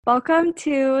Welcome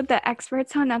to the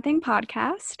Experts on Nothing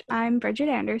podcast. I'm Bridget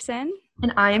Anderson.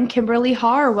 And I am Kimberly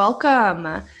Haar.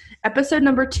 Welcome. Episode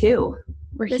number 2.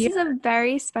 We're This here. is a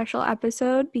very special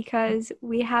episode because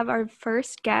we have our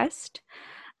first guest,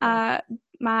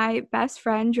 my best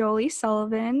friend, Jolie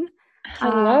Sullivan.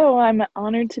 Hello, I'm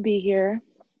honored to be here.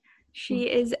 She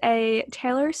is a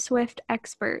Taylor Swift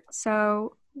expert,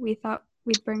 so we thought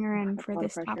we'd bring her in for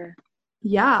this topic.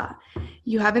 Yeah,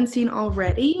 you haven't seen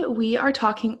already. We are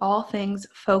talking all things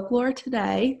folklore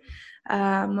today.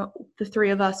 The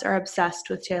three of us are obsessed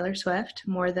with Taylor Swift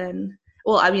more than,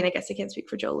 well, I mean, I guess I can't speak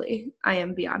for Jolie. I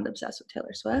am beyond obsessed with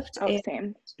Taylor Swift. Oh,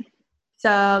 same.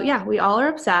 So, yeah, we all are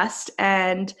obsessed.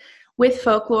 And with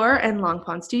folklore and Long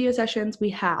Pond Studio Sessions, we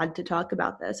had to talk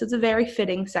about this. It's a very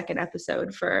fitting second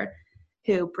episode for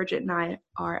who Bridget and I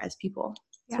are as people.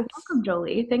 Yes. So welcome,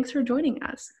 Jolie. Thanks for joining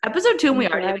us. Episode 2, and we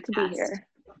already have a to guest. be here.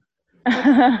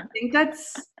 I think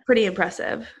that's pretty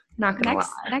impressive. Not gonna lie.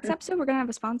 Next episode, we're gonna have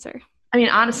a sponsor. I mean,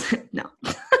 honestly, no.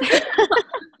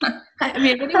 I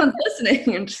mean, if anyone's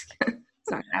listening, I'm just kidding.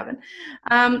 It's not gonna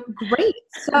happen. Great.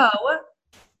 So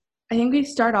I think we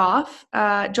start off.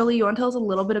 Jolie, you want to tell us a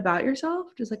little bit about yourself?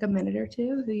 Just like a minute or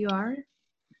two, who you are?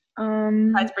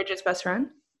 Besides Bridget's best friend.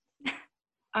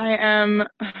 I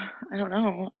don't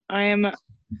know. I'm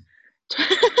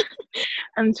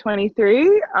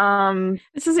 23.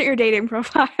 This isn't your dating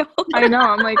profile. I know.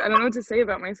 I'm like, I don't know what to say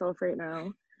about myself right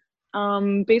now.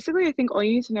 Basically, I think all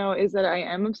you need to know is that I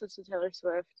am obsessed with Taylor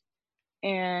Swift.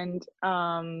 And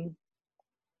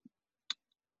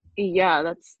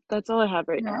yeah, that's all I have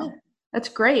right now. That's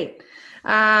great.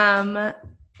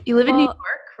 You live in New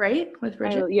York, right? With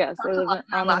Bridget? Yes, I live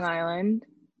on Long Island.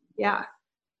 Yeah.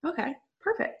 Okay.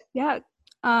 Perfect. Yeah.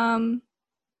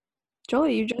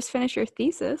 Jolie, you just finished your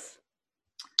thesis.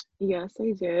 Yes,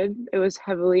 I did. It was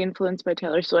heavily influenced by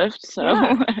Taylor Swift. So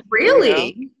yeah.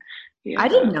 Really? Yeah. I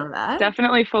didn't know that.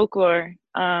 Definitely folklore.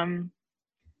 Had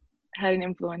an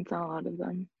influence on a lot of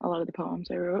them. A lot of the poems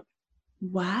I wrote.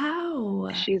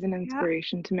 Wow. She's an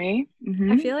inspiration to me.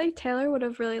 I feel like Taylor would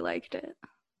have really liked it.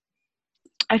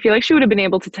 I feel like she would have been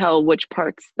able to tell which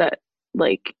parts that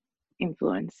like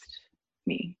influenced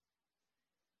me.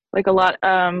 Like a lot.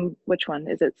 Which one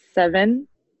is it? 7.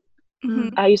 Mm-hmm.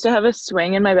 I used to have a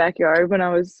swing in my backyard when I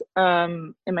was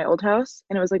in my old house,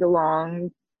 and it was like a long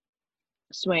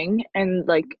swing, and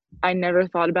like I never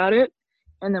thought about it.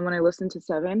 And then when I listened to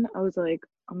 7, I was like,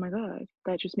 oh my god,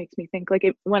 that just makes me think. Like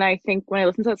when I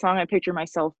listen to that song, I picture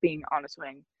myself being on a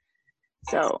swing.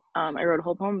 So I wrote a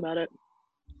whole poem about it.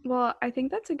 Well, I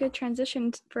think that's a good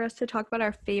transition for us to talk about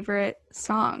our favorite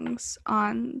songs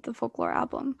on the Folklore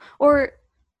album. Or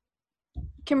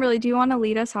Kimberly, do you want to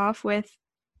lead us off with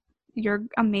your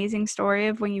amazing story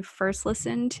of when you first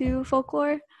listened to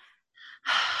Folklore?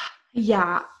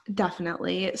 Yeah,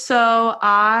 definitely. So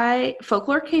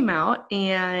Folklore came out,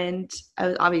 and I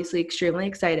was obviously extremely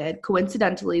excited.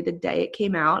 Coincidentally, the day it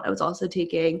came out, I was also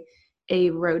taking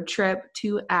a road trip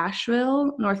to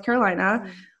Asheville, North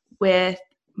Carolina, with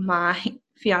my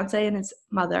fiance and his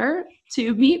mother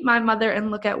to meet my mother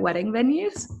and look at wedding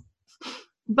venues.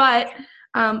 But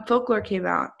Folklore came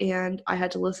out, and I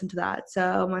had to listen to that.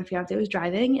 So my fiance was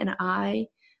driving, and I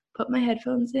put my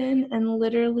headphones in and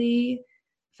literally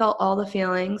felt all the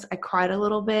feelings. I cried a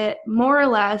little bit. More or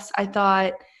less, I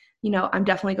thought, I'm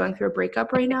definitely going through a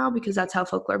breakup right now because that's how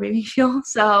Folklore made me feel.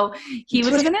 So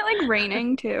Wasn't it like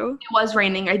raining too? It was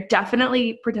raining. I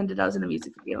definitely pretended I was in a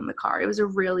music video in the car. It was a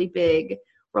really big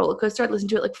roller coaster. I listened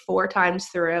to it like 4 times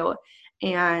through,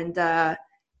 and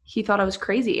he thought I was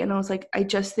crazy. And I was like, I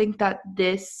just think that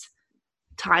this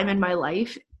time in my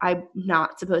life, I'm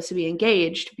not supposed to be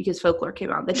engaged because Folklore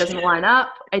came out. That doesn't line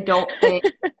up. I don't think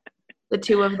the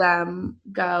two of them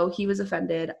go. He was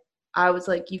offended. I was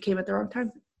like, you came at the wrong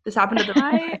time. This happened at the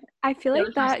wrong time. I feel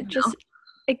like that just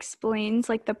explains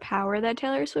like the power that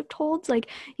Taylor Swift holds. Like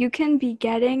you can be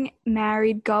getting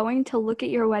married, going to look at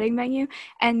your wedding venue,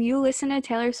 and you listen to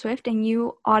Taylor Swift and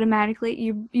you automatically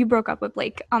you broke up with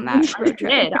Blake on that road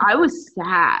trip. I was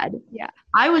sad. Yeah.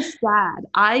 I was sad.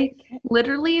 I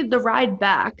literally, the ride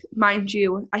back, mind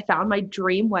you, I found my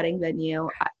dream wedding venue.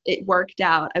 It worked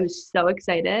out. I was so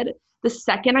excited. The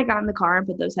second I got in the car and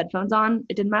put those headphones on,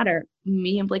 it didn't matter.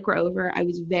 Me and Blake were over. I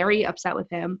was very upset with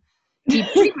him. He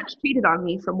pretty much cheated on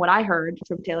me from what I heard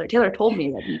from Taylor. Taylor told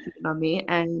me that he cheated on me,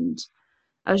 and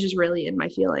I was just really in my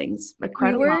feelings.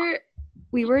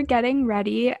 We were getting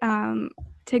ready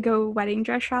to go wedding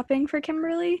dress shopping for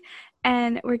Kimberly,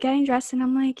 and we're getting dressed, and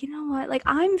I'm like, you know what? Like,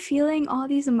 I'm feeling all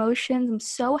these emotions. I'm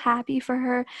so happy for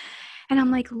her. And I'm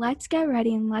like, let's get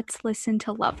ready and let's listen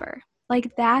to Lover.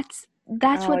 Like, that's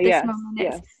what this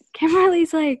moment is.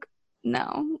 Kimberly's like,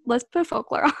 No, let's put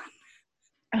Folklore on.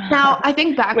 Now, I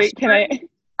think back. Wait, can I?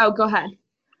 Oh, go ahead.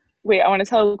 Wait, I want to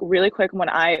tell really quick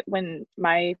when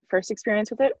my first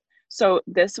experience with it. So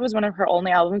this was one of her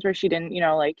only albums where she didn't,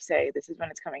 like say this is when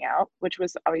it's coming out, which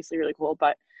was obviously really cool.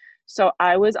 But so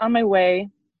I was on my way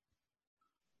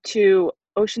to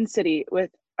Ocean City with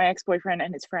my ex-boyfriend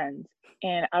and his friends,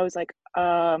 and I was like,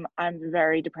 I'm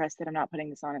very depressed that I'm not putting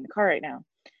this on in the car right now.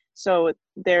 So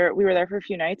we were there for a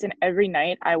few nights, and every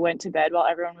night I went to bed while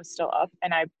everyone was still up,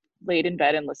 and I laid in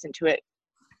bed and listened to it,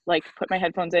 like put my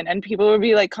headphones in, and people would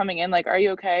be like coming in like, are you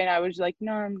okay? And I was like,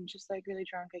 no, I'm just like really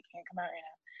drunk, I can't come out right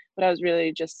now. But I was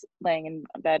really just laying in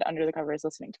bed under the covers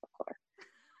listening to Folklore,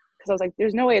 because I was like,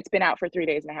 there's no way it's been out for 3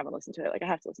 days and I haven't listened to it. Like, I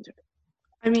have to listen to it.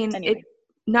 I mean, Anyway.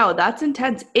 No, that's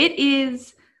intense. It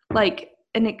is like,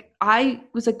 I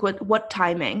was like, what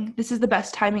timing? This is the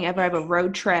best timing ever. I have a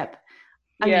road trip.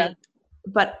 I mean,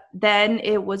 but then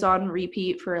it was on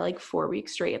repeat for like 4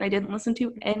 weeks straight, and I didn't listen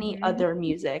to any other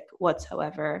music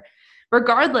whatsoever,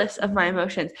 regardless of my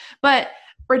emotions. But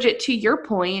Bridget, to your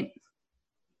point,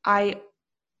 I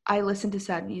listen to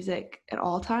sad music at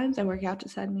all times. I work out to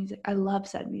sad music. I love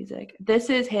sad music.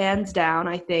 This is hands down,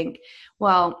 I think.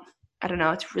 Well, I don't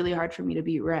know. It's really hard for me to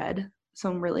beat Red, so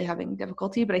I'm really having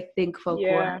difficulty. But I think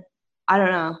Folklore. Yeah. I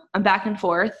don't know. I'm back and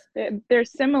forth. They're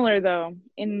similar though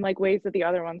in like ways that the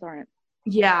other ones aren't.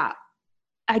 Yeah,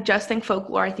 I just think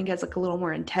Folklore, I think, has like a little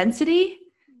more intensity,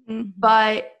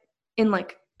 but in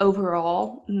like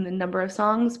overall in the number of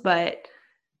songs. But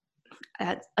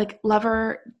like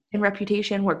Lover and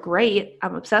Reputation were great.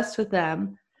 I'm obsessed with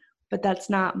them, but that's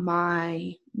not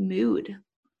my mood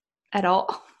at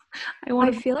all.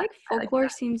 I feel like Folklore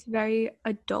seems very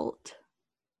adult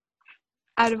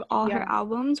out of all her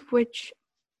albums, which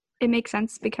it makes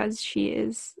sense because she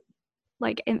is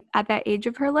like at that age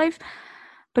of her life,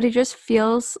 but it just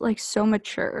feels like so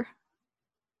mature.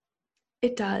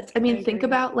 It does. I mean, think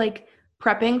about like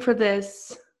prepping for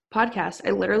this podcast.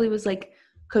 I literally was like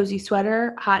cozy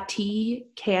sweater, hot tea,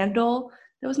 candle.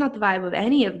 That was not the vibe of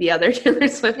any of the other Taylor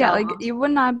Swift albums. Like you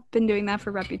would not have been doing that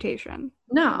for Reputation.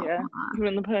 No. Yeah. You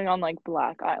wouldn't putting on like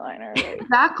black eyeliner. Like.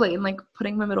 Exactly. And like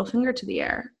putting my middle finger to the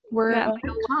air. We're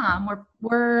calm.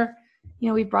 We're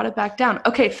we brought it back down.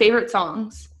 Okay, favorite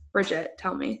songs. Bridget,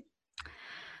 tell me.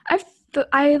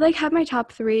 I like have my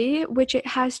top 3, which it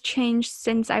has changed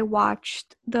since I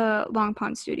watched the Long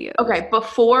Pond Studios. Okay,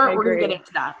 before we're gonna get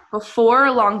into that.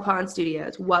 Before Long Pond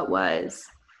Studios, what was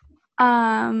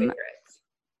favorites?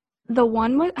 The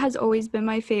one has always been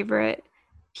my favorite,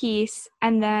 Peace,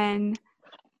 and then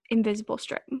Invisible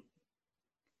String.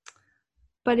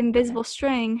 But Invisible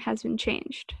String has been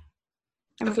changed.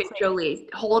 Okay, Jolie,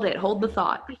 hold the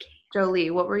thought.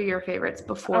 Jolie, what were your favorites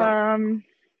before?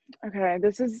 Okay,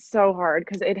 this is so hard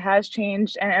because it has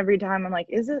changed, and every time I'm like,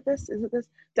 is it this? Is it this?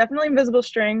 Definitely Invisible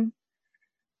String.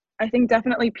 I think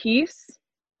definitely Peace.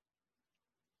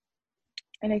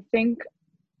 And I think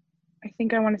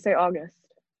I want to say August.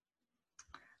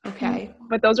 Okay.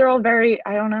 But those are all very,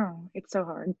 I don't know. It's so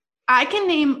hard. I can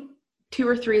name 2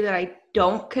 or 3 that I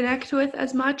don't connect with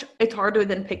as much. It's harder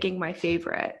than picking my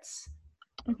favorites.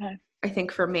 Okay. I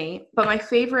think for me. But my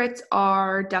favorites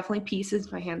are definitely Peace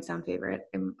is my hands down favorite.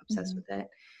 I'm obsessed with it.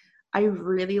 I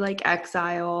really like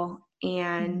Exile,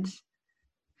 and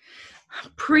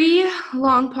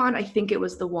pre-Long Pond, I think it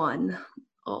was the one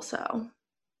also.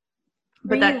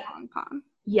 Pre-Long Pond.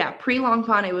 Yeah, pre-Long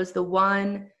Pond, it was the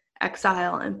one,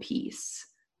 Exile, and Peace.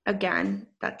 Again,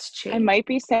 that's changed. I might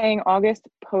be saying August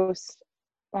post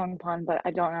Long Pond, but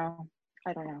I don't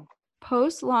know.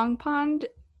 Post Long Pond,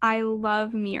 I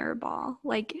love Mirror Ball.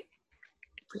 Like,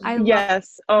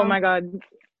 oh my god,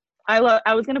 I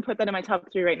was gonna put that in my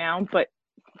top 3 right now, but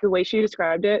the way she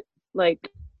described it, like,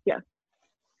 yeah.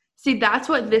 See, that's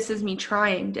what This Is Me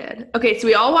Trying did. Okay, so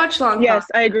we all watched Long Pond. Yes,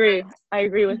 I agree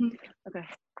with. Okay.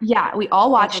 Yeah, we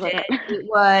all watched it. It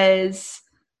was.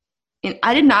 And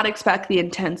I did not expect the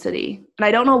intensity, and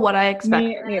I don't know what I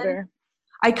expected. Me neither.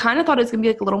 I kind of thought it was going to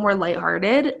be like a little more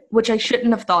lighthearted, which I shouldn't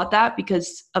have thought that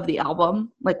because of the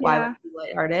album. Like, why would it be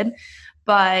lighthearted?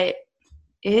 But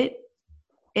it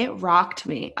rocked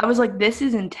me. I was like, this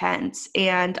is intense,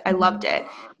 and I loved it.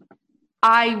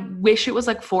 I wish it was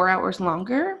like 4 hours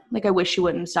longer. Like, I wish she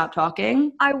wouldn't stop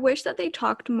talking. I wish that they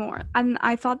talked more, and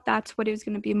I thought that's what it was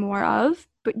going to be more of,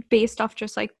 but based off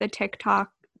just like the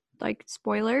TikTok like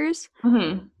spoilers.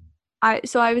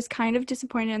 So I was kind of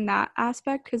disappointed in that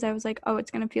aspect because I was like, oh,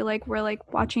 it's gonna feel like we're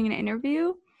like watching an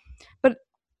interview, but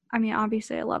I mean,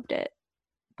 obviously I loved it,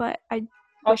 but I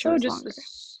also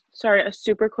sorry, a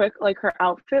super quick, like, her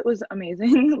outfit was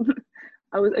amazing.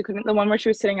 I couldn't, the one where she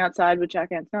was sitting outside with Jack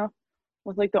Antonoff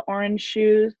with like the orange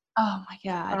shoes, Oh my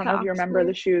God. I don't know how if you remember the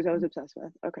absolute- shoes I was obsessed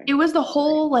with. Okay. It was the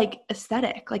whole like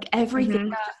aesthetic, like everything Mhm.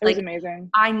 was just It was like, amazing.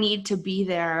 I need to be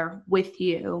there with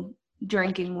you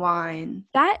drinking wine.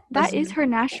 That This- is her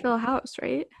Nashville house,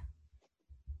 right?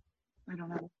 I don't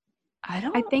know. I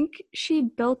don't I think she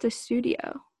built a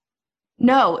studio.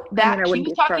 know that I she wouldn't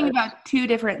was be talking surprised. about two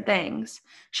different things.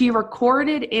 She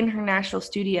recorded in her Nashville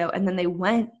studio and then they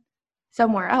went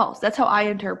somewhere else. That's how I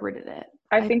interpreted it.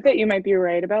 I think that you might be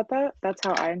right about that. That's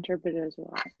how I interpret it as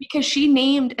well. Because she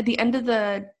named at the end of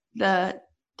the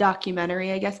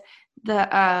documentary, I guess,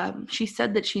 she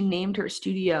said that she named her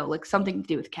studio like something to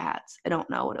do with cats. I don't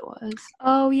know what it was.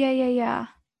 Oh, yeah.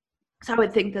 So I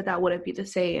would think that that wouldn't be the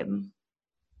same.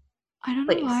 I don't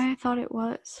know Place. why I thought it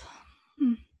was.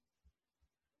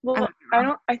 Well,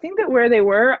 I think that where they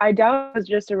were, I doubt it was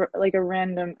just a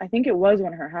random. I think it was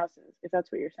one of her houses, if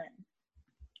that's what you're saying.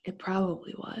 It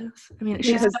probably was. I mean,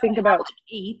 Because she's think about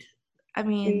 8. I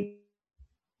mean,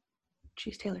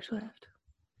 she's Taylor Swift.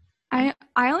 I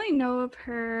only know of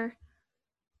her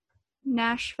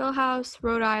Nashville house,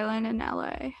 Rhode Island, and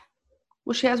LA.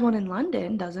 Well, she has one in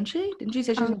London, doesn't she? Didn't she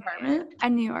say she has an Okay. apartment?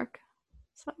 And New York.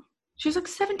 So She's like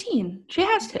 17. She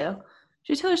has to.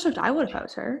 She's Taylor Swift. I would if I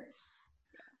was her.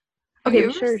 Have Okay, you I'm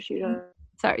ever sure she does.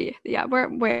 sorry, yeah,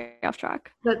 we're way off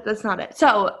track. That's not it.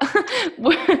 So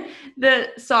the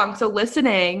song. So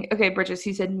listening. Okay, Bridges,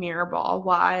 you said Mirror Ball.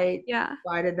 Why? Yeah.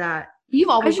 Why did that? You've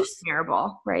always just- liked Mirror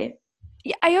Ball, right?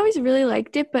 Yeah, I always really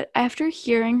liked it, but after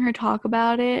hearing her talk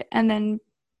about it and then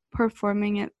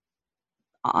performing it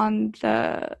on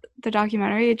the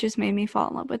documentary, it just made me fall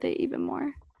in love with it even more.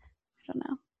 I don't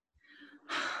know.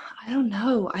 I don't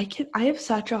know. I have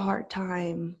such a hard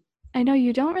time. I know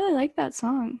you don't really like that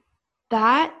song.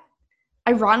 That,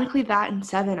 ironically, that and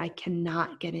 7 I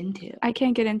cannot get into. I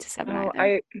can't get into 7 No,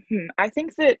 either. I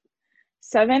think that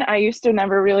 7 I used to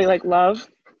never really love,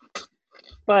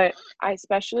 but I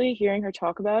especially hearing her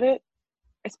talk about it.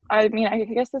 I mean, I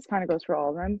guess this kind of goes for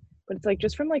all of them, but it's like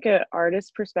just from like an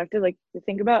artist perspective, like to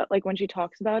think about like when she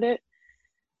talks about it,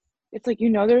 it's like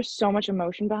there's so much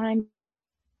emotion behind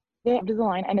it. Up to the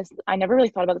line, and I never really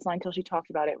thought about this line until she talked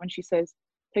about it when she says,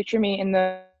 "Picture me in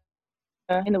the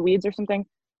weeds or something."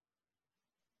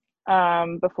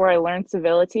 Before I learned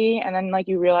civility, and then like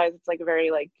you realize it's like a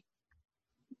very like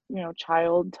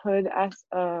childhood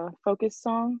focused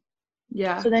song.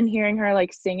 Yeah. So then hearing her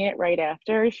like sing it right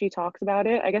after she talks about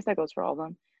it, I guess that goes for all of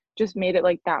them, just made it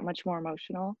like that much more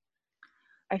emotional.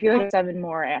 I feel like 7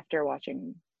 more after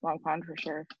watching Long Pond for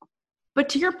sure. But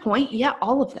to your point, yeah,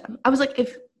 all of them. I was like,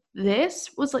 if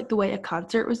this was like the way a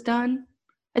concert was done,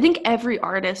 I think every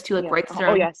artist who writes their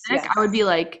own music, I would be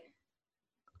like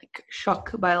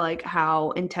shocked by like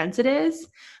how intense it is.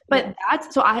 But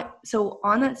that's so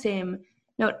on that same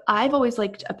note, I've always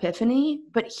liked Epiphany,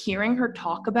 but hearing her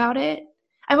talk about it,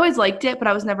 I've always liked it, but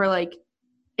I was never like,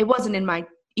 it wasn't in my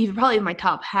even probably in my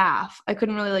top half. I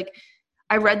couldn't really like.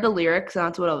 I read the lyrics and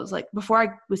that's what I was like. Before I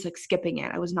was like skipping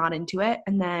it, I was not into it,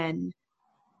 and then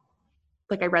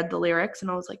like I read the lyrics and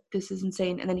I was like, this is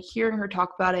insane. And then hearing her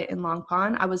talk about it in Long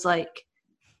Pond, I was like,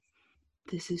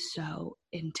 this is so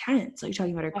intense. Like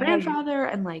talking about her grandfather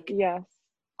and like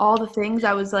all the things.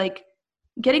 I was like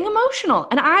getting emotional,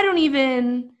 and I don't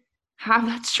even have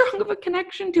that strong of a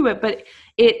connection to it. But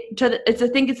I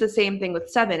think it's the same thing with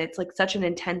 7. It's like such an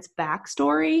intense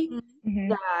backstory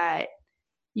that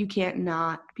you can't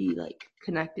not be like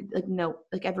connected. Like no,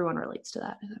 like everyone relates to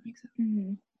that. If that makes sense.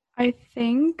 Mm-hmm. I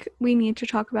think we need to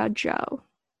talk about Joe.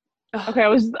 Okay, I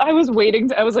was waiting.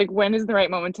 I was like, when is the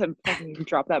right moment to fucking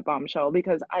drop that bombshell?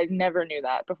 Because I never knew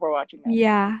that before watching this.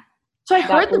 Yeah. So I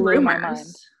heard the blew my mind.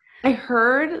 I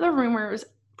heard the rumors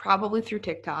probably through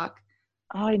TikTok.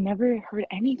 Oh, I never heard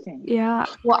anything. Yeah.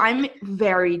 Well, I'm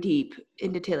very deep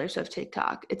into Taylor Swift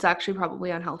TikTok. It's actually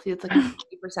probably unhealthy. It's like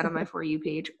 50% of my For You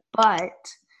page. But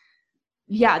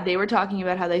yeah, they were talking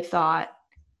about how they thought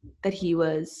that he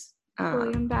was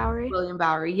William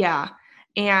Bowery, yeah.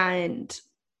 And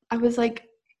I was like,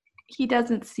 he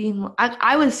doesn't seem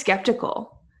I was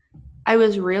skeptical. I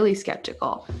was really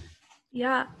skeptical.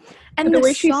 Yeah. And but the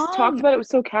way she talked about it was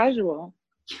so casual.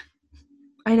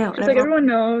 I know. It's like everyone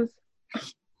knows.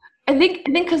 I think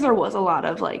because there was a lot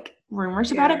of like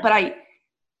rumors about it, but I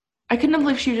couldn't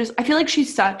believe she was just. I feel like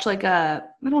she's such like a,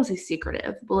 I don't want to say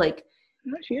secretive, but like.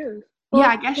 No, she is. Well, yeah,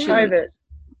 I guess she. Private.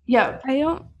 Yeah. I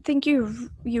don't think you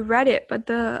read it, but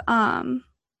the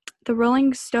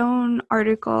Rolling Stone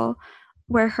article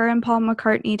where her and Paul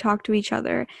McCartney talk to each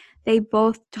other, they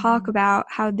both talk about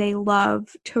how they love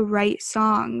to write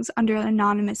songs under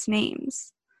anonymous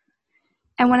names.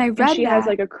 And when I read she has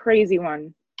like a crazy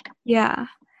one. Yeah.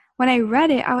 when I read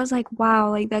it, I was like,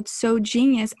 wow, like that's so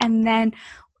genius. And then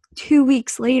 2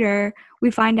 weeks later,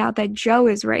 we find out that Joe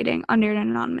is writing under an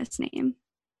anonymous name.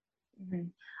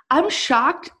 Mhm. I'm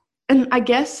shocked, and I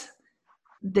guess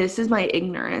this is my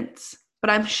ignorance, but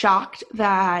I'm shocked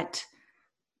that,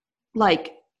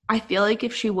 like, I feel like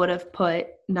if she would have put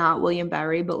not William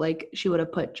Barry, but like she would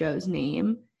have put Joe's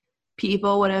name,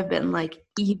 people would have been like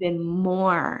even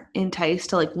more enticed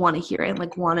to like want to hear it and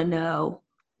like want to know.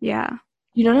 Yeah.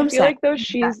 You know what I I'm feel saying? like though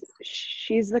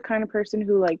she's the kind of person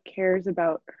who like cares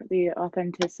about the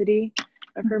authenticity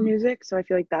of her Mhm. music, so I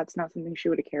feel like that's not something she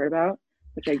would have cared about,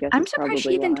 which I guess I'm is surprised she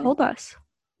probably even why. told us.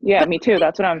 Yeah, But me too.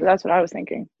 That's what I was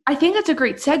thinking. I think that's a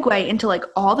great segue into like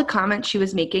all the comments she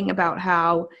was making about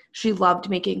how she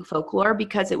loved making folklore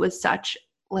because it was such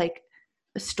like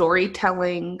a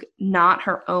storytelling, not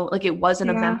her own, like it wasn't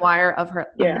a Yeah. memoir of her, a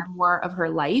Yeah. memoir of her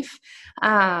life.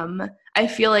 I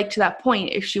feel like to that point,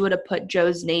 if she would have put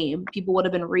Joe's name, people would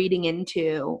have been reading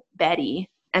into Betty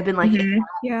and been like, Mhm.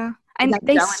 Yeah. And that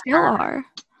they Joe and still her? are.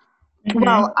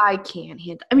 Well, I can't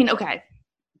handle. I mean, okay,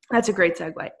 that's a great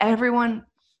segue. Everyone,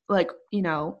 like, you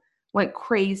know, went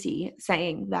crazy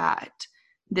saying that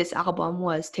this album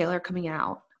was Taylor coming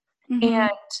out. Mhm.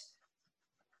 And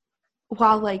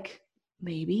while, like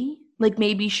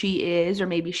maybe she is, or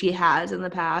maybe she has in the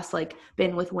past, like,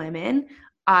 been with women,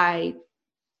 I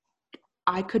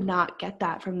could not get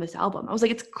that from this album. I was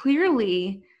like, it's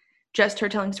clearly just her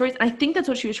telling stories. And I think that's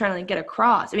what she was trying to like, get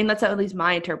across. I mean, that's at least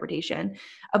my interpretation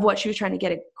of what she was trying to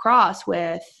get across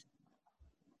with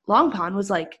Long Pond was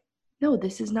like, no,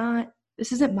 this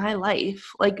isn't my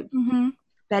life. Like, Mhm.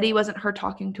 Betty wasn't her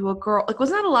talking to a girl. Like,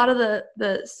 wasn't that a lot of the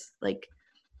like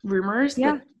rumors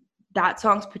Yeah. that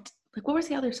song's like, what was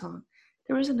the other song?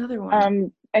 There was another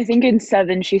one. I think in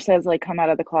 7 she says like come out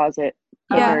of the closet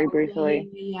Yeah. very briefly.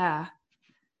 Yeah.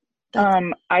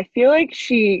 That's, I feel like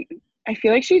she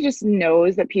just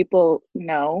knows that people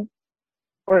know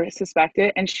or suspect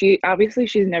it, and she's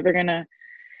never gonna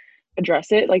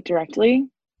address it like directly,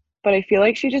 but I feel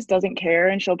like she just doesn't care,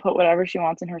 and she'll put whatever she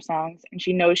wants in her songs, and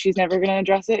she knows she's never gonna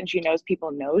address it, and she knows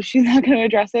people know she's not gonna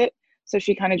address it, so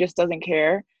she kind of just doesn't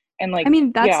care. And like, I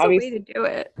mean, that's yeah, the way obviously, to do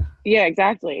it. yeah,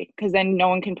 exactly, because then no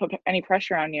one can put any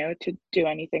pressure on you to do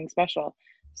anything special.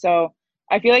 So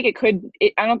I feel like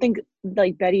I don't think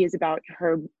like Betty is about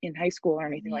her in high school or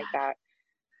anything like that,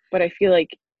 but I feel like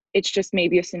it's just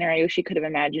maybe a scenario she could have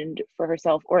imagined for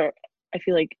herself, or I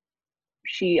feel like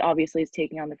she obviously is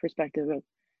taking on the perspective of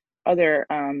other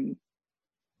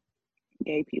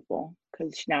gay people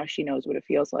because now she knows what it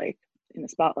feels like in the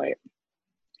spotlight.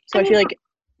 So I mean, feel like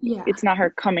yeah. it's not her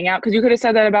coming out, because you could have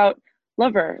said that about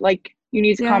Lover, like you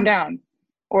need to calm down,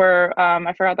 or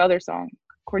I forgot the other song,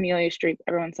 Cornelia Street.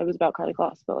 Everyone said it was about Carly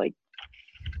Kloss, but like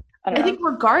I think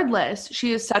regardless,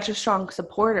 she is such a strong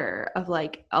supporter of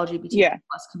like LGBTQ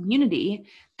plus community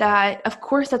that of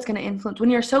course that's going to influence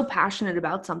when you're so passionate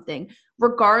about something,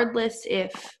 regardless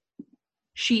if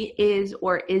she is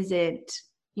or isn't,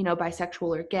 you know,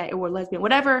 bisexual or gay or lesbian,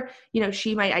 whatever, you know,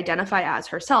 she might identify as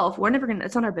herself. We're never gonna,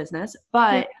 it's not our business,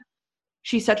 but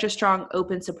she's such a strong,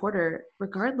 open supporter,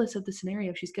 regardless of the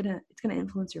scenario. It's gonna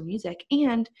influence her music.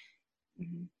 And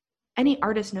any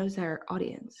artist knows their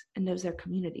audience and knows their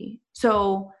community.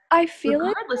 So I feel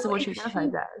regardless of what she if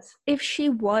identifies as. If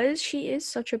she is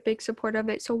such a big supporter of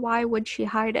it, so why would she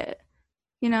hide it?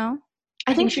 You know?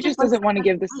 I think she just doesn't want to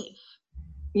give this.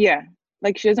 Yeah.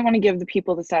 Like she doesn't want to give the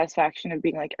people the satisfaction of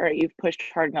being like, all right, you've pushed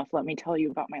hard enough. Let me tell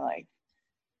you about my life.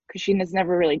 Because she has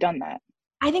never really done that.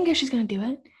 I think if she's going to do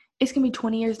it, it's going to be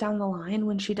 20 years down the line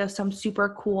when she does some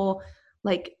super cool,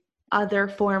 like, other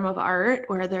form of art,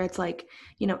 whether it's like,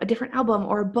 you know, a different album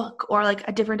or a book or like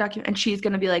a different document, and she's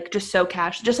going to be like just so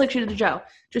casual, just like she did to Joe,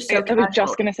 just so I was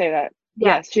just going to say that.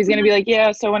 Yeah. Yes, she's going to be like,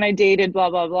 yeah, so when I dated blah,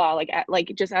 blah, blah,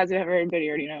 like just as if everybody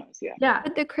already knows. Yeah.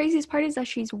 But the craziest part is that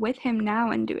she's with him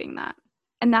now and doing that.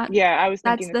 And that I was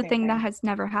thinking that's the thing that has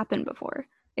never happened before.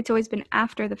 It's always been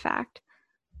after the fact.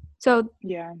 So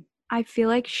yeah, I feel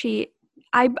like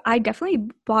I definitely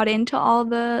bought into all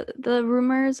the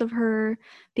rumors of her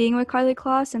being with Carly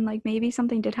Kloss, and like maybe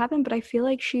something did happen, but I feel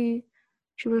like she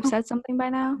would have said something by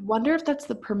now. Wonder if that's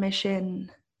the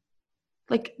permission,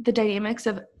 like the dynamics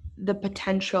of the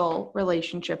potential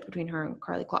relationship between her and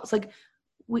Carly Kloss. Like,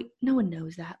 no one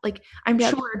knows that. Like, I'm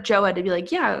sure Joe had to be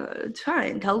like, yeah, it's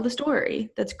fine, tell the story,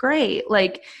 that's great.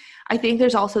 Like, I think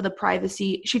there's also the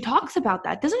privacy. She talks about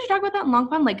that. Doesn't she talk about that in Long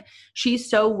Pond? Like, she's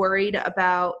so worried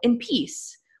about in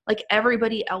Peace, like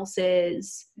everybody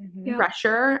else's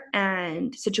pressure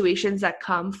and situations that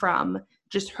come from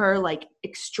just her like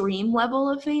extreme level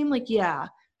of fame. Like, yeah,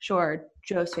 sure,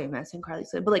 Joe's famous and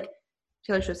Carly's good, but like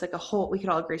Taylor Swift's like we could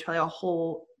all agree it's probably a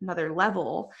whole another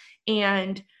level.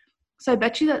 And so I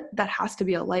bet you that has to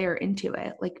be a layer into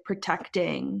it, like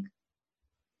protecting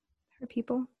her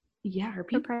people. Yeah, her Her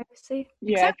people. privacy.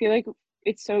 Yeah, Exactly. I feel like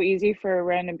it's so easy for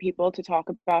random people to talk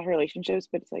about her relationships,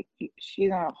 but it's like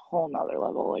she's on a whole nother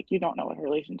level. Like you don't know what her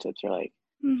relationships are like.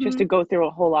 She has to go through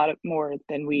a whole lot more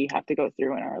than we have to go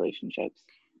through in our relationships.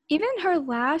 Even her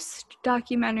last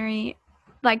documentary,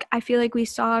 like I feel like we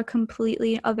saw a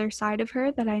completely other side of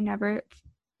her that I never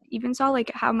even saw,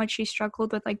 like how much she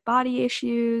struggled with like body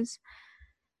issues.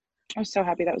 I was so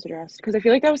happy that was addressed because I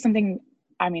feel like that was something,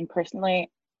 I mean, personally,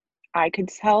 I could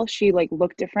tell she like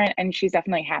looked different and she's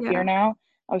definitely happier now.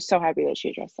 I was so happy that she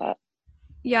addressed that.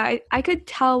 Yeah, I could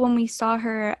tell when we saw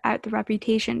her at the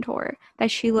Reputation tour that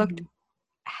she looked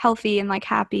healthy and like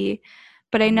happy,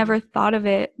 but I never thought of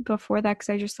it before that because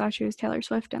I just thought she was Taylor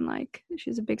Swift and like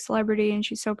she's a big celebrity and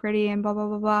she's so pretty and blah blah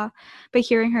blah blah. But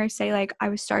hearing her say like I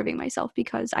was starving myself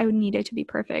because I needed to be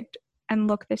perfect and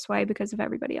look this way because of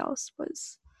everybody else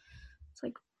it's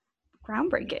like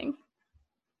groundbreaking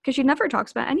because she never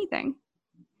talks about anything.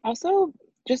 Also,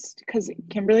 just because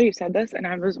Kimberly said this and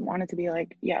I was wanted to be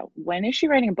like, yeah, when is she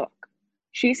writing a book?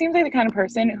 She seems like the kind of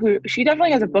person who she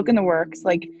definitely has a book in the works.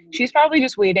 Like she's probably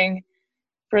just waiting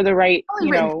for the right,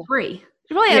 Probably written 3.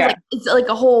 She probably has it's like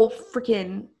a whole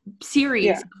freaking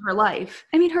series of her life.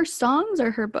 I mean, her songs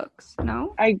are her books,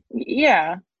 no?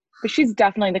 But she's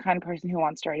definitely the kind of person who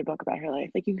wants to write a book about her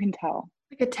life. Like you can tell.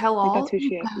 Like a tell-all. Like, that's who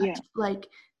she is. Yeah. Like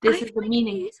this is the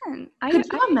meaning. Could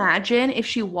you imagine if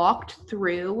she walked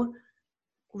through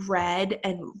Red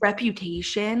and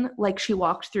Reputation like she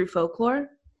walked through Folklore?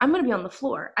 I'm gonna be on the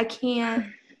floor. I can't.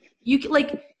 You can,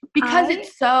 like because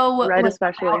it's so Red like,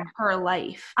 especially about her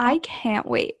life. I can't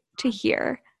wait to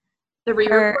hear the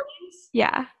re-recordings.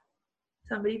 Yeah.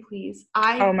 Somebody please.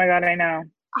 Oh my god, I know.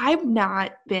 I've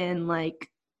not been like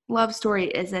Love Story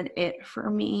isn't it for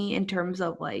me in terms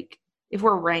of like if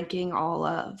we're ranking all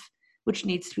of, which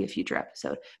needs to be a future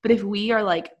episode. But if we are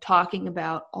like talking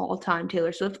about all time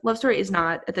Taylor Swift, Love Story is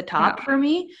not at the top for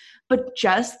me. But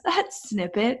just that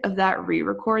snippet of that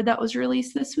re-record that was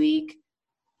released this week.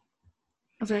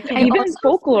 I was like, and even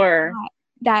Folklore.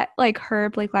 That like her,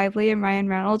 Blake Lively, and Ryan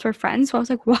Reynolds were friends. So I was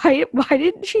like, why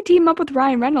didn't she team up with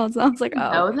Ryan Reynolds? And I was like,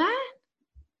 oh. Know that?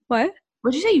 What?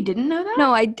 Would you say you didn't know that?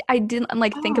 No, I didn't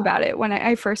like think about it when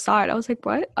I first saw it. I was like,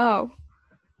 what? Oh.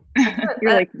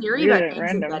 You're like theory really about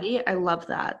James and Betty. I love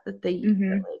that they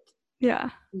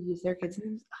use their kids'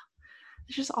 names.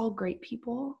 It's just all great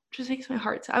people. It just makes my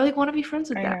heart sad. I like want to be friends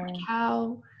with them. Like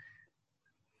how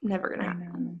never gonna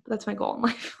happen. That's my goal in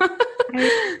life.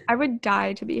 I would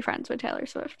die to be friends with Taylor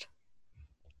Swift.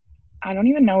 I don't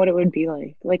even know what it would be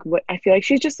like. Like what I feel like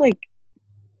she's just like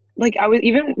I was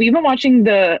even watching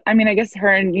I guess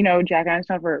her and Jack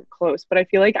Antonoff were close, but I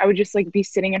feel like I would just like be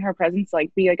sitting in her presence,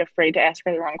 like be like afraid to ask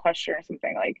her the wrong question or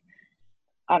something. Like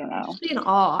I don't know. Just be in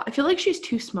awe. I feel like she's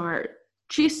too smart.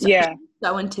 She's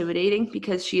so intimidating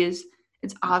because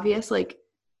it's obvious like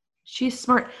she's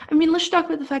smart. I mean, let's talk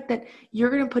about the fact that you're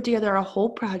going to put together a whole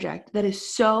project that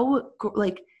is so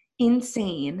like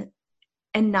insane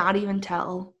and not even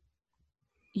tell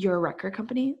your record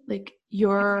company. Like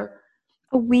you're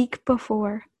a week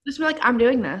before. Just be like, I'm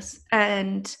doing this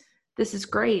and this is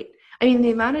great. I mean,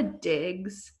 the amount of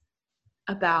digs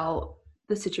about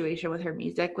the situation with her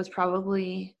music was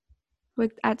probably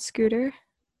at Scooter.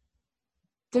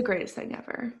 The greatest thing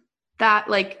ever. That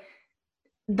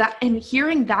and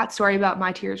hearing that story about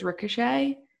My Tears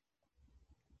Ricochet,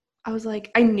 I was like,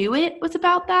 I knew it was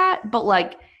about that, but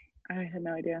like I had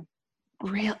no idea.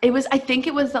 I think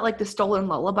it was that like the Stolen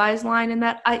Lullabies line in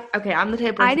that. I'm the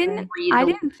type of person I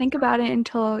didn't think about it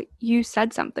until you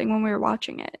said something when we were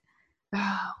watching it.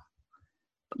 Oh.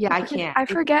 Yeah, I can't. I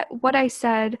forget what I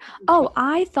said. Oh,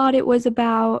 I thought it was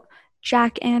about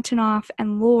Jack Antonoff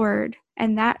and Lorde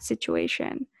and that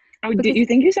situation. Oh, did you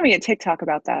think you sent me a TikTok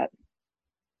about that?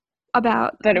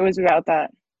 About that it was about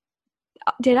that.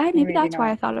 Did I? Maybe that's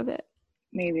why I thought of it.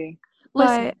 Maybe.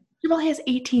 Listen, she probably has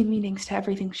 18 meanings to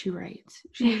everything she writes.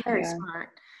 She's very smart.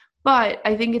 But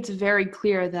I think it's very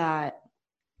clear that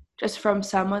just from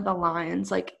some of the lines,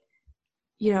 like,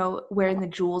 wearing the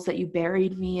jewels that you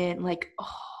buried me in, like, oh,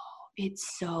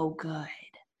 it's so good.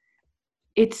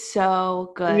 It's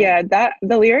so good. Yeah,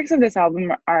 the lyrics of this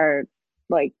album are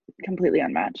like completely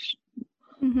unmatched.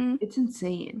 Mm-hmm. It's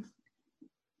insane.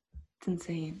 It's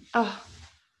insane. Oh,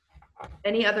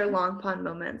 any other Long Pond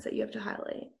moments that you have to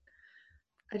highlight?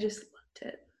 I just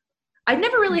loved it. I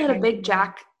never really had a big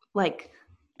Jack, like,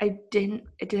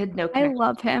 it had no connection. I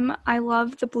love him. I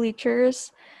love the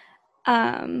Bleachers.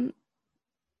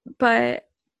 But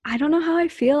I don't know how I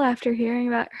feel after hearing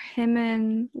about him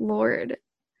and Lord.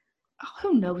 Oh,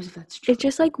 who knows if that's true? It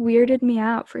just like weirded me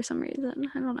out for some reason.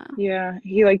 I don't know. Yeah,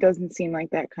 he like doesn't seem like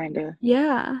that kind of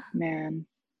Yeah, man.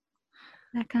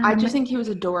 that kind I of just think he was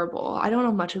adorable. I don't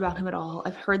know much about him at all.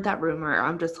 I've heard that rumor.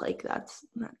 I'm just like, that's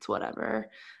whatever.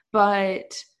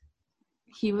 But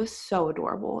he was so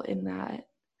adorable in that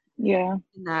Yeah,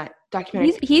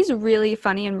 documentary. he's really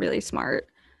funny and really smart.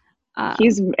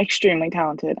 he's extremely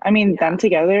talented. I mean, them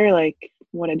together, like,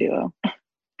 what a duo.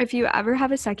 If you ever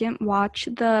have a second, watch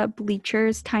the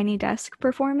Bleachers Tiny Desk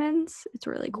performance. It's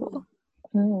really cool.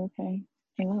 Oh, okay.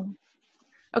 I will.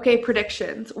 Okay,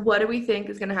 predictions. What do we think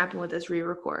is going to happen with this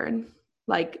re-record?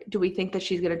 Like, do we think that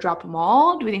she's going to drop them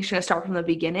all? Do we think she's going to start from the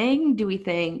beginning? Do we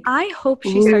think I hope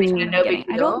she starts from the no big beginning.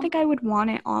 I deal? don't think I would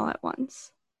want it all at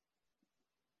once.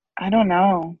 I don't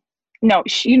know. No,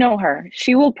 you know her.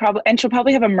 She will probably, and she'll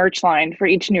probably have a merch line for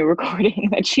each new recording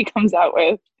that she comes out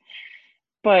with.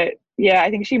 But yeah, I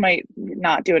think she might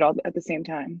not do it all at the same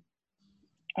time.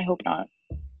 I hope not.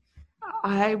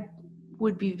 I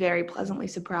would be very pleasantly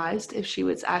surprised if she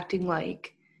was acting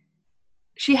like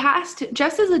she has to.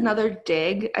 Just as another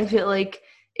dig, I feel like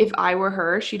if I were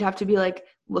her, she'd have to be like,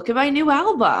 look at my new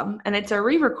album, and it's a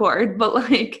re-record, but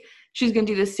like she's gonna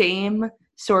do the same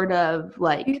sort of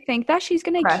like. Do you think that she's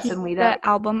gonna press keep and lead the up.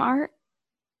 album art?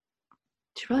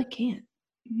 She really can't.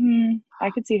 I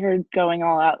could see her going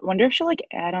all out. Wonder if she'll like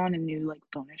add on a new like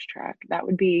bonus track. That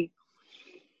would be.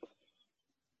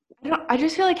 I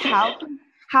just feel like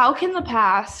how can the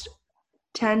past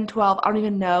 10, 12, I don't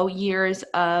even know, years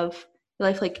of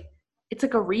life, like it's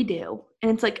like a redo.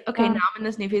 And it's like, okay, now I'm in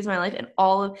this new phase of my life, and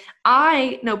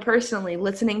I know personally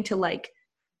listening to like,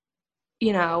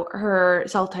 you know, her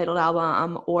self-titled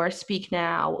album or Speak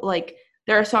Now, like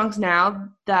there are songs now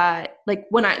that like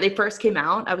when they first came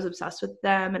out, I was obsessed with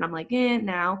them, and I'm like,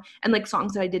 now. And like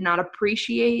songs that I did not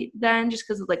appreciate then just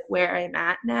because of like where I'm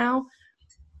at now.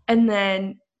 And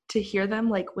then to hear them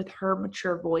like with her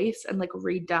mature voice and like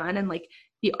redone and like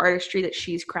the artistry that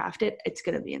she's crafted, it's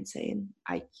gonna be insane.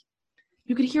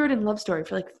 You could hear it in Love Story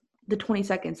for like the 20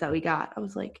 seconds that we got. I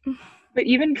was like, But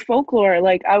even Folklore,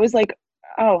 like I was like,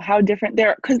 oh, how different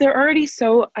because they're already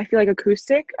so, I feel like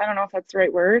acoustic. I don't know if that's the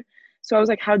right word. So I was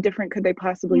like, how different could they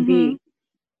possibly be?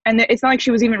 And it's not like she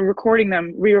was even re-recording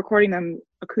them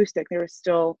acoustic. They were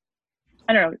still,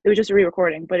 I don't know, it was just a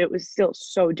re-recording, but it was still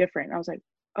so different. I was like,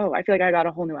 oh, I feel like I got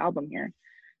a whole new album here.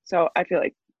 So I feel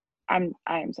like I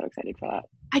am so excited for that.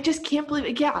 I just can't believe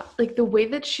it. Yeah, like the way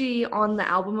that she on the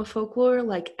album of Folklore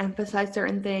like emphasized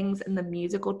certain things and the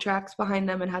musical tracks behind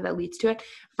them and how that leads to it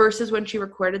versus when she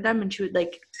recorded them and she would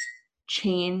like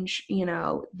change, you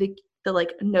know, the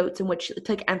like notes in which to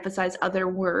like emphasize other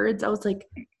words. I was like,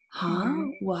 huh?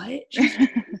 What? She's so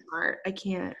smart. I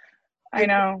can't. I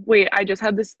know. Wait, I just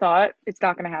had this thought. It's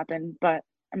not going to happen, but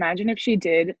imagine if she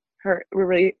did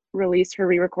release her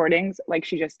re-recordings like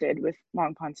she just did with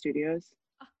Long Pond Studios.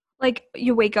 Like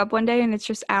you wake up one day and it's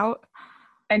just out.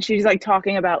 And she's like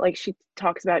talking about, like she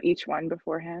talks about each one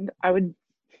beforehand. I would,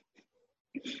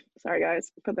 sorry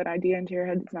guys, put that idea into your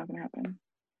head. It's not going to happen.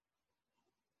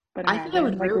 But I think that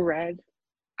would like Red.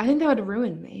 I think that would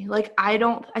ruin me. Like I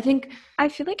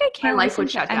feel like I can't life listen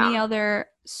would shut to any down. other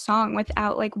song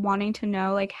without like wanting to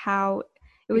know like how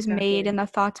it was made and the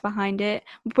thoughts behind it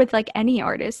with like any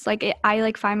artist. Like I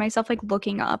like find myself like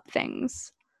looking up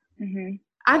things.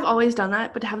 I've always done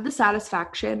that, but to have the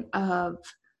satisfaction of,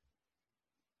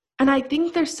 and I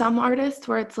think there's some artists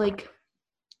where it's like,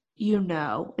 you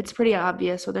know, it's pretty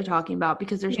obvious what they're talking about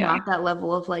because there's not that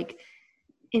level of like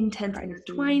intense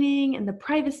intertwining and the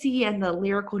privacy and the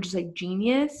lyrical just like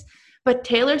genius. But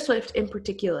Taylor Swift in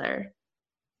particular,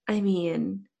 I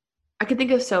mean, I could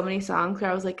think of so many songs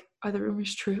where I was like, are the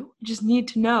rumors true? I just need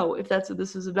to know if that's what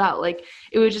this was about. Like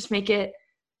it would just make it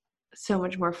so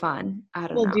much more fun. I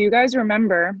don't know. Do you guys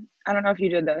remember, I don't know if you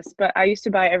did this, but I used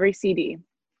to buy every CD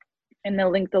and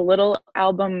the little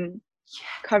album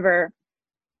cover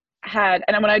had,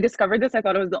 and when I discovered this, I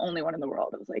thought it was the only one in the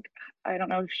world. I was like, I don't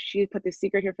know if she put this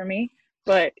secret here for me,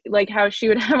 but like how she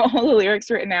would have all the lyrics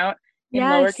written out in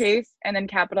lowercase and then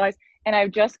capitalized. And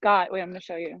I've just got, wait, I'm going to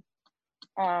show you,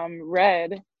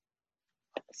 Red.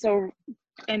 So,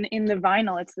 and in the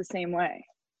vinyl, it's the same way.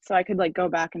 So I could like go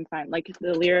back and find like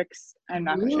the lyrics. I'm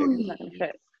not going to show you because it's not going to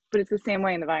fit, but it's the same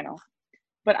way in the vinyl.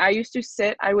 But I used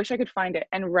to I wish I could find it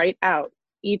and write out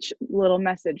each little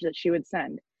message that she would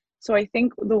send. So I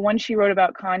think the one she wrote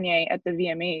about Kanye at the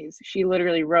VMAs, she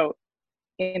literally wrote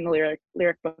in the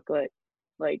lyric booklet,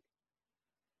 like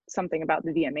something about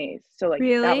the VMAs. So like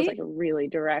that was like a really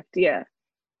direct,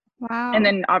 Wow. And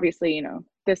then obviously, you know,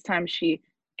 this time she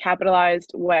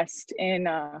capitalized West in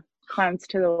Clowns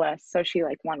to the West, so she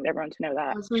like wanted everyone to know that.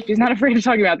 I was like, She's not afraid of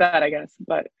talking about that, I guess.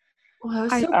 But well, I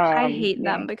was I so I hate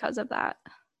yeah. them because of that.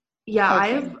 yeah,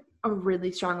 I Okay. have a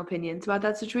really strong opinions about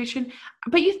that situation.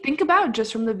 But you think about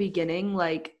just from the beginning,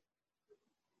 like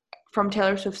from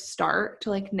Taylor Swift's start to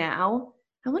like now,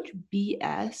 how much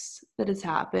BS that has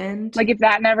happened. Like if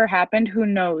that never happened, who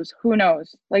knows? Who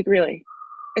knows? Like really.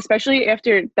 Especially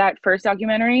after that first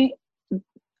documentary,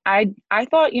 I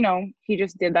thought, he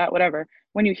just did that, whatever.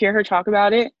 When you hear her talk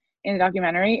about it in the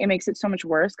documentary, it makes it so much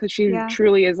worse because she Yeah.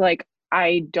 truly is like,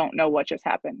 I don't know what just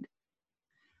happened.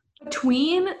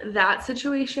 Between that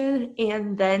situation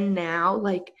and then now,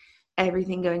 like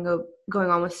everything going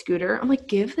on with Scooter, I'm like,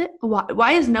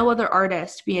 why is no other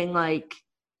artist being like,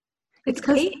 it's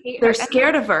because hate they're her.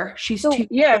 scared of her. She's too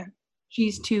Yeah.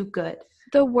 she's too good.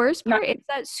 The worst Not- part is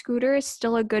that Scooter is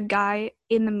still a good guy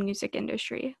in the music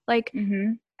industry. Like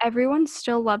Mm-hmm. everyone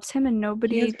still loves him, and He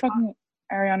nobody. has fucking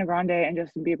Ariana Grande and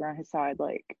Justin Bieber on his side.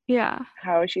 Like, Yeah,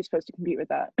 how is she supposed to compete with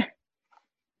that?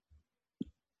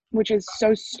 Which is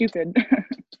so stupid.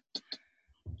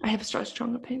 I have such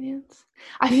strong opinions.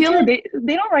 I Me feel too. like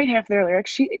They don't write half their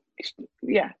lyrics.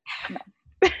 Yeah.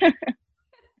 No.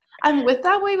 I'm with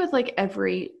that way with like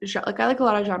every like I like a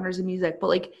lot of genres of music, but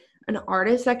like an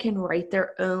artist that can write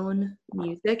their own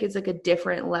music is like a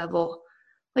different level.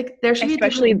 Like there should be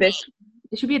Especially a different this. name.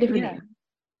 It should be a different Yeah. name.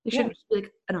 It shouldn't be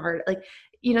like an art. Like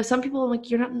some people are like,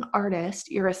 you're not an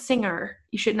artist. You're a singer.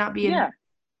 You should not be. Yeah.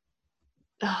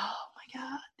 Oh my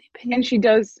god, the opinion. And she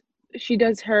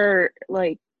does her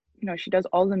like, she does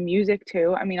all the music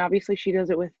too. I mean, obviously she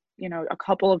does it with, a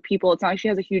couple of people. It's not like she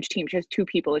has a huge team. She has 2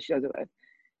 people that she does it with.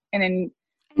 And then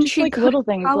and just she like could little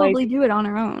things probably like do it on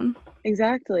her own.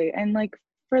 exactly. And like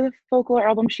for the Folklore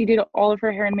album, she did all of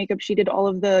her hair and makeup. She did all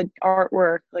of the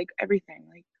artwork, like everything.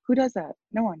 Like who does that?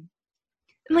 No one.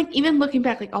 And like even looking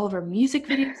back, like all of her music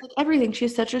videos, like everything, she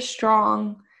has such a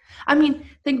strong. I mean,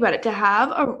 think about it. To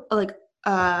have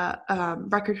a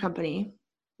record company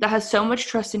that has so much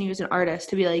trust in you as an artist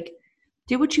to be like,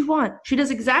 do what you want. She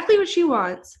does exactly what she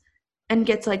wants, and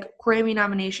gets like Grammy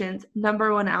nominations,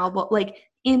 #1 album, like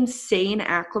insane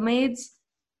acclamates.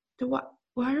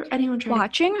 Why are anyone trying?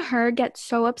 Watching her get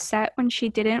so upset when she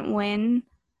didn't win.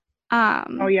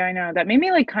 Oh yeah, I know. That made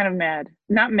me like kind of mad.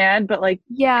 Not mad, but like,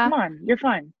 Yeah. come on, you're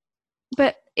fine.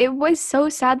 But it was so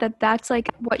sad that that's like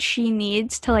what she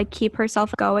needs to like keep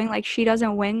herself going. Like she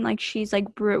doesn't win, like she's like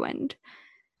ruined.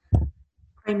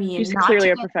 I mean, She's clearly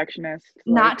a perfectionist.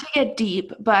 Not to get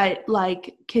deep, but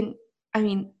like,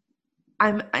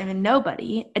 I'm a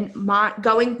nobody, and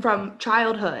going from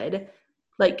childhood,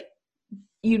 like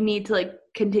you need to like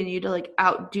continue to like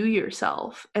outdo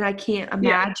yourself, and I can't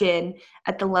imagine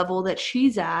at the level that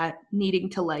she's at needing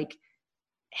to like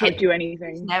do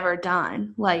anything. Never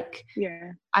done. Like,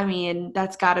 yeah. I mean,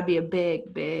 that's got to be a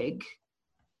big,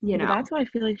 But that's why I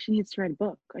feel like she needs to write a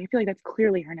book. I feel like that's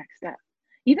clearly her next step.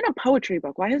 Even a poetry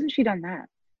book. Why hasn't she done that?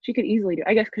 She could easily do.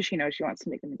 I guess because she knows she wants to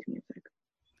make them into music.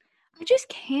 I just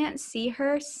can't see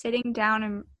her sitting down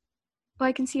and. Well,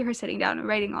 I can see her sitting down and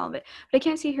writing all of it, but I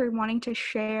can't see her wanting to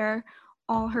share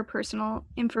all her personal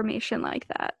information like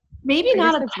that. Maybe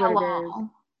not a tell-all.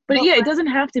 But yeah, it doesn't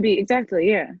have to be. Exactly,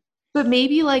 yeah. But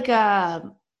maybe like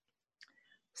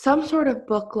some sort of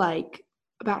book like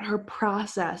about her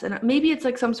process, and maybe it's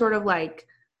like some sort of like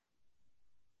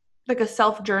a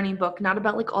self-journey book, not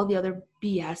about like all the other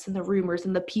BS and the rumors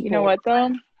and the people. You know what though?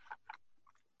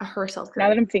 Her self-journey. Now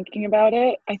that I'm thinking about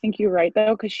it, I think you're right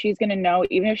though, because she's gonna know,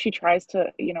 even if she tries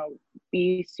to,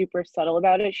 be super subtle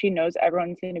about it, she knows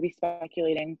everyone's gonna be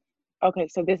speculating. Okay,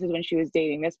 so this is when she was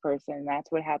dating this person. That's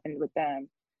what happened with them.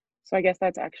 So I guess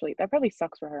that probably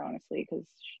sucks for her, honestly, because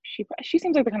she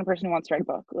seems like the kind of person who wants to write a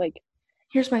book. Like,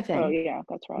 here's my thing. Oh yeah,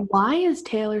 that's right. Why is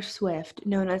Taylor Swift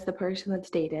known as the person that's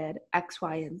dated X,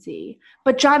 Y, and Z,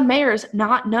 but John Mayer's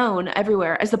not known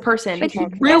everywhere as the person who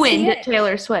ruined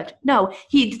Taylor Swift? No,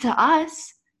 he to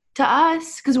us,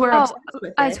 because we're obsessed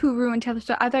with as who ruined Taylor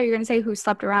Swift. I thought you were gonna say who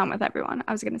slept around with everyone.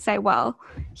 I was gonna say, well,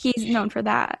 he's known for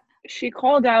that. She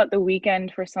called out The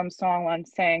Weeknd for some song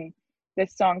once, saying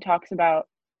this song talks about.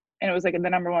 And it was like the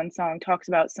 #1 song, talks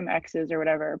about some exes or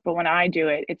whatever. But when I do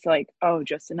it, it's like, oh,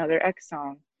 just another ex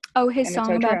song. Oh, his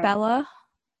song about Bella?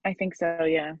 I think so,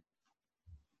 yeah.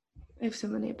 I have so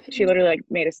many opinions. She literally like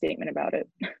made a statement about it.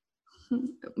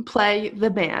 Play the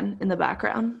band in the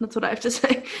background. That's what I have to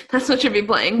say. That's what should be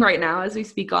playing right now as we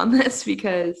speak on this,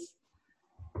 because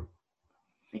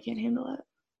I can't handle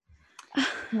it.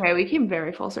 Anyway, we came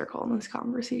very full circle in this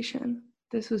conversation.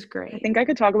 This was great. I think I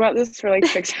could talk about this for like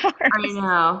 6 hours. I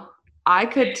know. I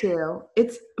could too.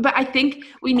 But I think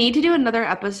we need to do another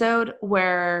episode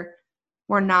where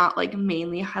we're not like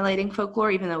mainly highlighting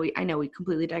folklore, even though I know we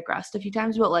completely digressed a few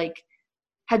times, but like,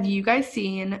 have you guys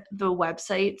seen the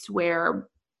websites where,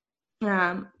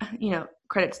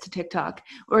 credits to TikTok,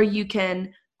 where you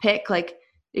can pick, like,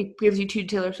 it gives you 2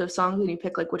 Taylor Swift songs and you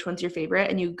pick like which one's your favorite,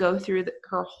 and you go through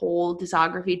her whole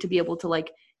discography to be able to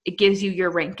like, it gives you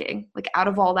your ranking, like out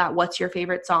of all that, what's your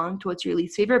favorite song to what's your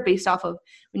least favorite based off of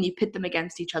when you pit them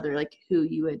against each other, like who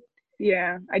you would.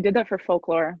 Yeah, I did that for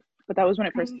Folklore, but that was when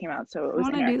it first came out, so it was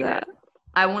I want to do that.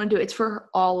 I want to do it. It's for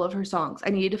all of her songs. I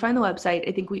need to find the website.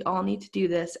 I think we all need to do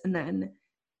this and then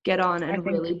get on and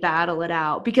really battle it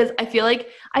out, because I feel like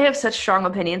I have such strong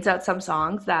opinions about some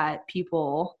songs that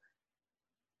people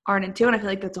aren't into, and I feel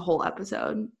like that's a whole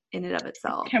episode in and of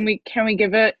itself. Can we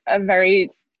give it a very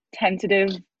tentative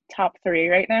top 3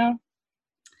 right now?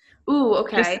 Ooh,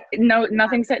 okay. Just,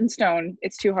 nothing set in stone.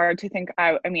 It's too hard to think.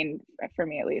 I mean, for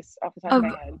me at least, off the top of my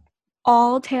head.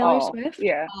 All Taylor Swift?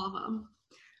 Yeah. All of them.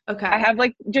 Okay. I have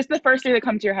like just the first 3 that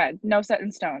come to your head. No set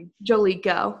in stone. Jolie,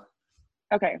 go.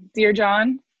 Okay. Dear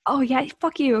John. Oh yeah,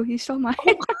 fuck you. You stole mine.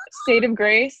 State of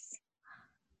Grace.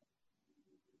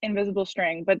 Invisible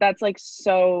String. But that's like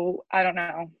so, I don't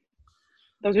know.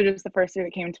 Those are just the first 3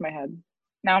 that came into my head.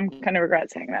 Now I'm kind of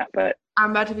regret saying that, but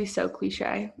I'm about to be so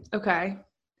cliche. Okay.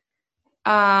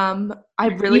 I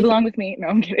really You Belong With Me. No,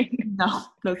 I'm kidding. No,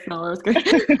 that's not what I was going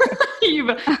to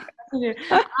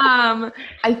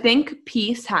I think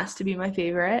Peace has to be my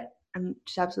favorite. I'm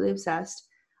just absolutely obsessed.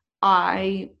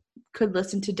 I could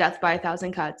listen to Death by a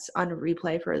Thousand Cuts on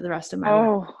replay for the rest of my life.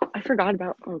 Oh, I forgot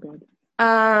about. Oh god.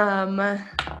 Oh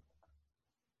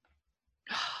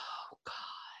god.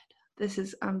 This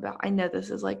is I know this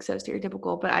is like so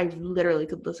stereotypical, but I literally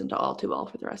could listen to All Too Well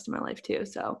for the rest of my life too.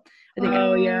 So I think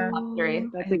yeah, top 3.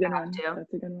 That's a good one.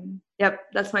 That's a good one. Yep,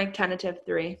 that's my tentative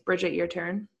 3. Bridget, your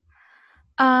turn.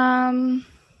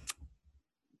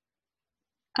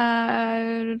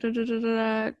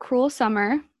 Cruel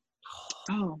Summer.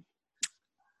 Oh.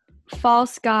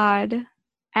 False God.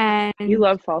 And you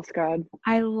love False God.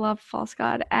 I love False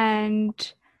God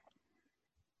and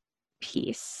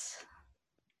Peace.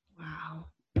 Wow.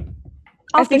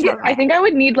 I think I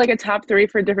would need like a top 3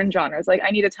 for different genres. Like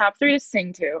I need a top 3 to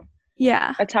sing to.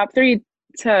 Yeah. A top 3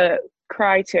 to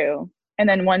cry to, and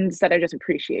then ones that I just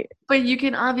appreciate. But you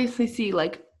can obviously see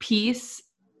like Peace,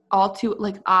 all too,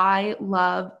 like I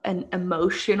love an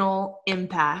emotional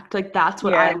impact. Like that's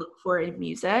what I look for in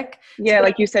music. Yeah, so,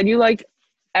 like you said, you like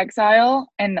Exile,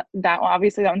 and that one,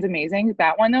 obviously that one's amazing.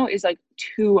 That one though is like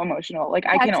too emotional. Like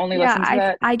I can only listen to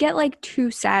that. I get like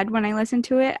too sad when I listen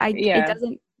to it. It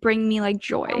doesn't bring me like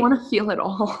joy. I want to feel it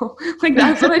all. Like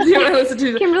that's what I do when I listen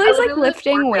to it. Kimberly's like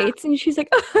lifting weights and she's like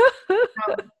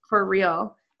no, for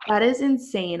real. That is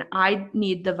insane. I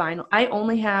need the vinyl. I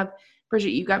only have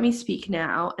Bridget, you got me Speak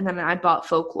Now, and then I bought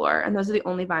Folklore, and those are the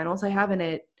only vinyls I have in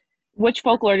it. Which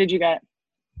Folklore did you get?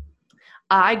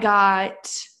 I got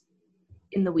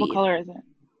In the Weeds. What color is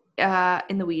it?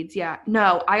 In the Weeds, yeah.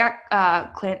 No, I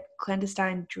got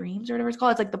Clandestine Dreams or whatever it's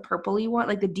called. It's like the purpley one,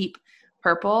 like the deep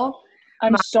purple.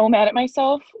 I'm so mad at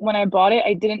myself. When I bought it,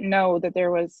 I didn't know that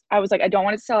I was like, I don't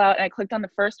want it to sell out, and I clicked on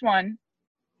the first one,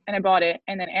 and I bought it,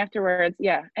 and then afterwards,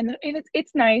 and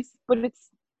it's nice, but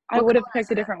I would have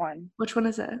picked a different one. Which one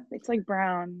is it? It's like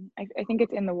brown. I think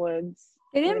it's In the Woods.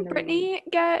 Didn't Brittany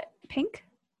get pink?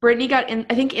 Brittany got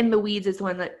I think In the Weeds is the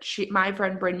one that my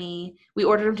friend Brittany, we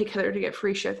ordered them together to get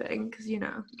free shipping because, you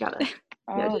gotta.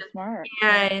 Smart.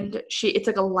 And it's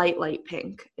like a light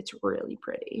pink. It's really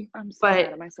pretty. I'm so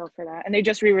mad at myself for that. And they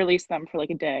just re-released them for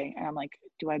like a day. And I'm like,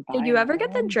 do I buy Did you ever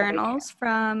get the journals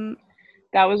from?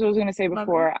 That was what I was going to say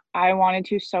before. I wanted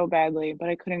to so badly, but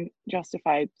I couldn't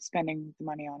justify spending the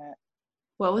money on it.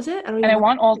 What was it? I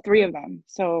want all 3 of them.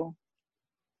 So.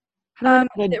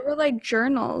 There were like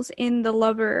journals in the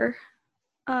Lover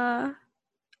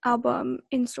album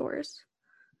in stores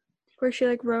where she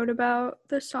like wrote about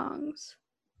the songs.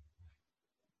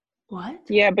 What?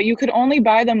 Yeah, but you could only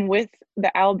buy them with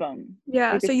the album.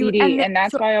 Yeah, so you and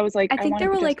that's why I was like, I think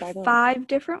there were like 4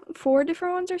 different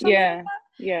ones or something. Yeah, like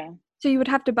that. Yeah. So you would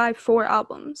have to buy 4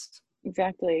 albums.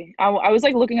 Exactly. I was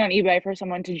like looking on eBay for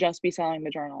someone to just be selling the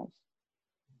journals.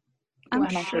 I'm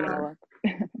not sure that'll work.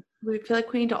 We feel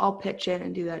like we need to all pitch in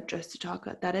and do that just to talk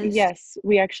about that. Yes,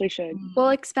 we actually should. We'll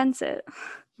expense it.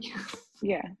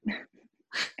 Yeah.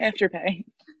 Afterpay.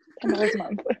 $10 a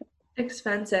month.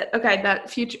 Expense it. Okay,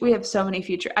 we have so many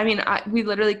future. I mean, we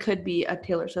literally could be a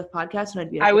Taylor Swift podcast, and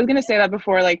I'd be. I was gonna say that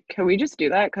before. Like, could we just do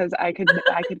that? Because I could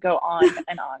go on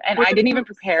and on. And I didn't even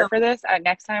prepare for this.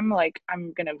 Next time, like,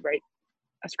 I'm gonna write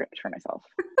a script for myself.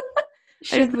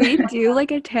 Should we do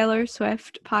like a Taylor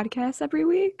Swift podcast every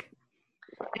week?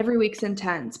 Every week's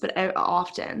intense, but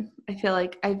often. I feel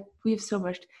like we have so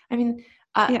much. I mean,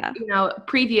 Yeah.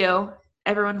 preview,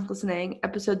 everyone who's listening,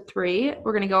 episode 3,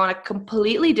 we're going to go on a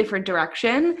completely different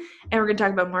direction, and we're going to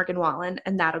talk about Morgan Wallen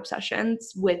and that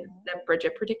obsessions that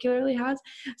Bridget particularly has.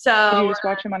 So Did you just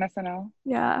watch him on SNL?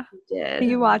 Yeah. did. Did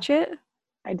you watch it?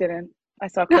 I didn't. I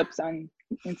saw clips on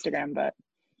Instagram, but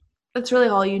That's really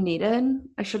all you needed.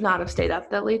 I should not have stayed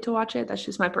up that late to watch it. That's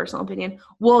just my personal opinion.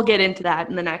 We'll get into that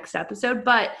in the next episode,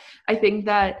 but I think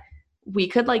that we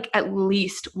could like at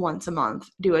least once a month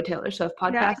do a Taylor Swift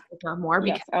podcast, if not more.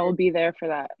 yes, Because I will be there for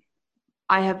that.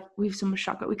 we have so much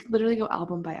chocolate. We could literally go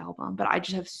album by album, but I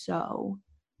just have so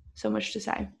much to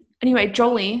say. Anyway,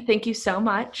 Jolie, thank you so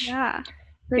much. Yeah.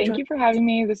 Thank you for having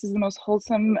me. This is the most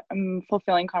wholesome,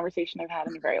 fulfilling conversation I've had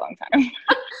in a very long time.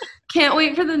 Can't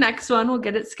wait for the next one. We'll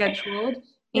get it scheduled.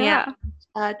 Yeah.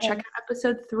 And check out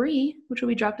episode 3, which will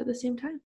be dropped at the same time.